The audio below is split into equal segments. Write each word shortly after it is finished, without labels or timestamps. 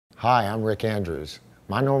Hi, I'm Rick Andrews.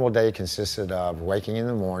 My normal day consisted of waking in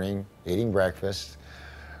the morning, eating breakfast,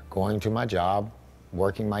 going to my job,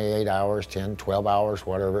 working my 8 hours, 10, 12 hours,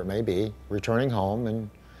 whatever it may be, returning home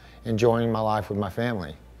and enjoying my life with my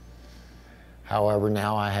family. However,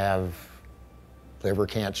 now I have liver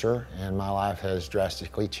cancer and my life has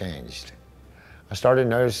drastically changed. I started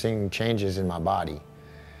noticing changes in my body.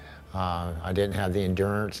 I didn't have the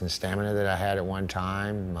endurance and stamina that I had at one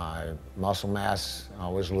time. My muscle mass I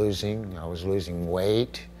was losing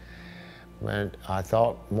weight. But I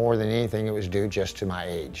thought more than anything it was due just to my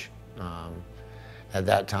age. At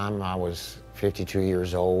that time I was 52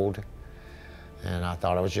 years old and I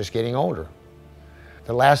thought I was just getting older.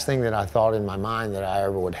 The last thing that I thought in my mind that I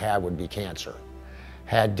ever would have would be cancer.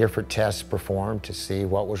 Had different tests performed to see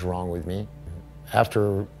what was wrong with me.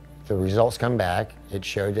 After the results come back, it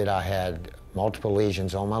showed that I had multiple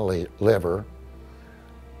lesions on my liver,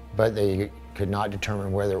 but they could not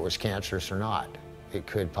determine whether it was cancerous or not. It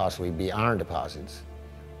could possibly be iron deposits,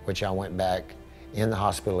 which I went back in the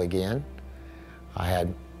hospital again. I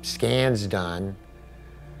had scans done,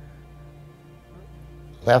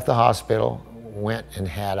 left the hospital, went and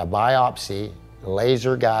had a biopsy,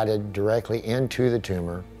 laser guided directly into the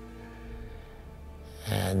tumor,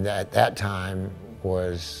 and at that time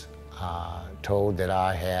was told that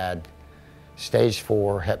I had stage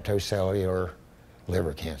 4 hepatocellular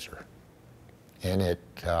liver cancer. And it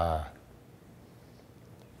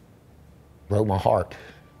broke my heart.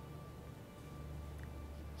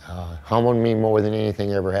 Humbled me more than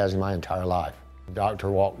anything ever has in my entire life. The doctor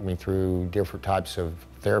walked me through different types of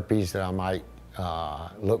therapies that I might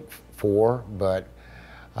look for, but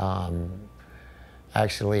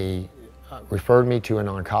actually referred me to an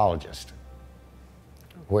oncologist,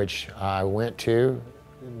 which I went to.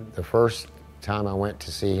 The first time I went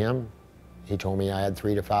to see him, he told me I had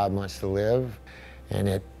 3 to 5 months to live, and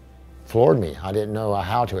it floored me. I didn't know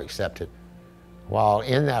how to accept it. While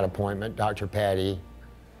in that appointment, Dr. Patty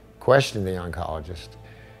questioned the oncologist.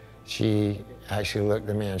 She actually looked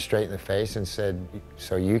the man straight in the face and said,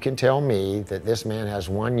 "So you can tell me that this man has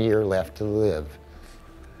 1 year left to live?"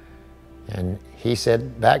 And he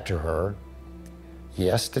said back to her,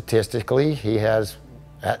 "Yes, statistically, he has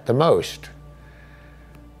at the most."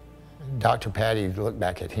 Dr. Patty looked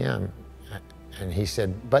back at him and he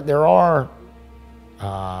said, "But there are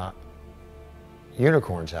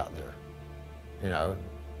unicorns out there. You know,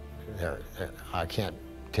 I can't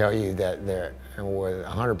tell you that they're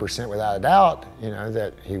 100% without a doubt, you know,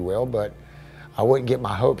 that he will, but I wouldn't get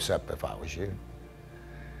my hopes up if I was you."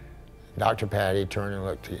 Dr. Patty turned and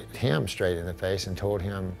looked at him straight in the face and told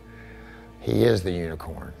him he is the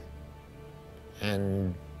unicorn.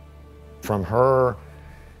 And from her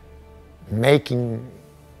making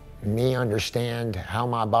me understand how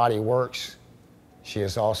my body works, she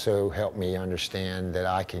has also helped me understand that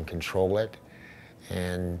I can control it,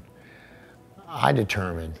 and I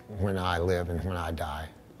determine when I live and when I die.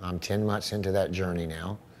 I'm 10 months into that journey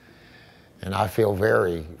now, and I feel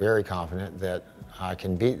very, very confident that I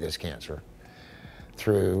can beat this cancer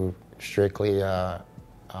through strictly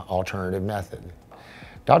alternative method.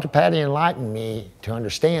 Dr. Patty enlightened me to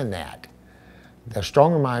understand that. The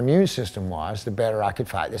stronger my immune system was, the better I could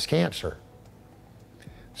fight this cancer.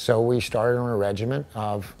 So we started on a regimen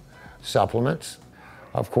of supplements.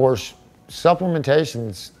 Of course,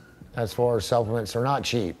 supplementations, as far as supplements, are not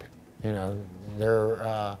cheap. You know,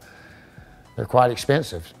 they're quite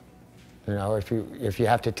expensive. You know, if you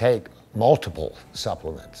have to take multiple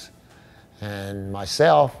supplements. And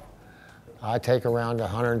myself, I take around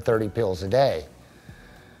 130 pills a day.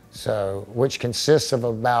 So, which consists of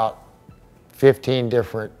about 15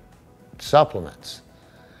 different supplements,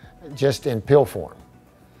 just in pill form.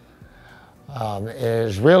 It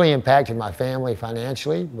has really impacted my family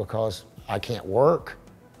financially because I can't work,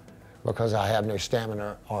 because I have no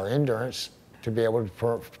stamina or endurance to be able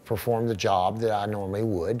to perform the job that I normally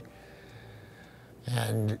would.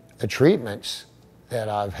 And the treatments that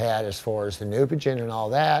I've had as far as the Neupogen and all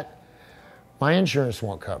that, my insurance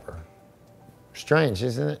won't cover. Strange,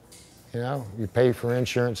 isn't it? You know, you pay for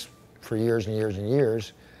insurance for years and years and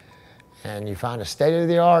years, and you find a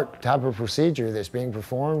state-of-the-art type of procedure that's being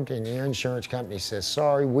performed, and your insurance company says,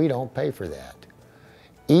 "Sorry, we don't pay for that."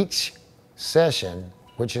 Each session,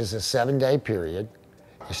 which is a 7-day period,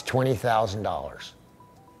 is $20,000.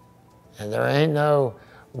 And there ain't no,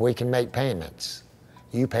 "We can make payments."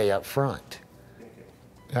 You pay up front.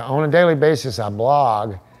 Now, on a daily basis, I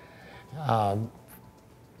blog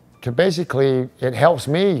to basically, it helps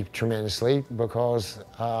me tremendously because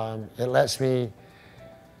it lets me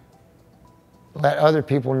let other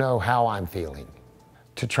people know how I'm feeling.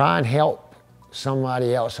 To try and help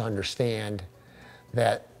somebody else understand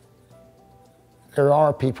that there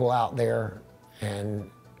are people out there and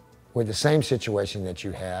with the same situation that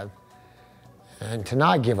you have, and to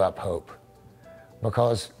not give up hope.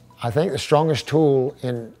 Because I think the strongest tool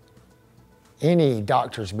in any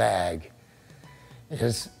doctor's bag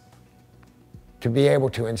is to be able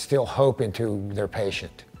to instill hope into their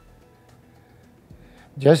patient.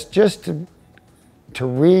 Just to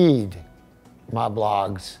read my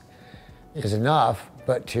blogs is enough,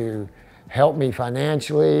 but to help me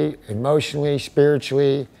financially, emotionally,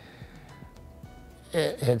 spiritually,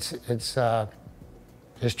 it's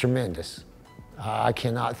tremendous. I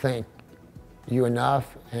cannot thank you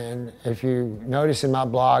enough. And if you notice in my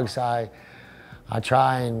blogs, I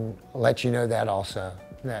try and let you know that also.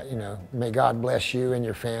 That, you know, may God bless you and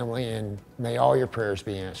your family, and may all your prayers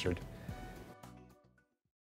be answered.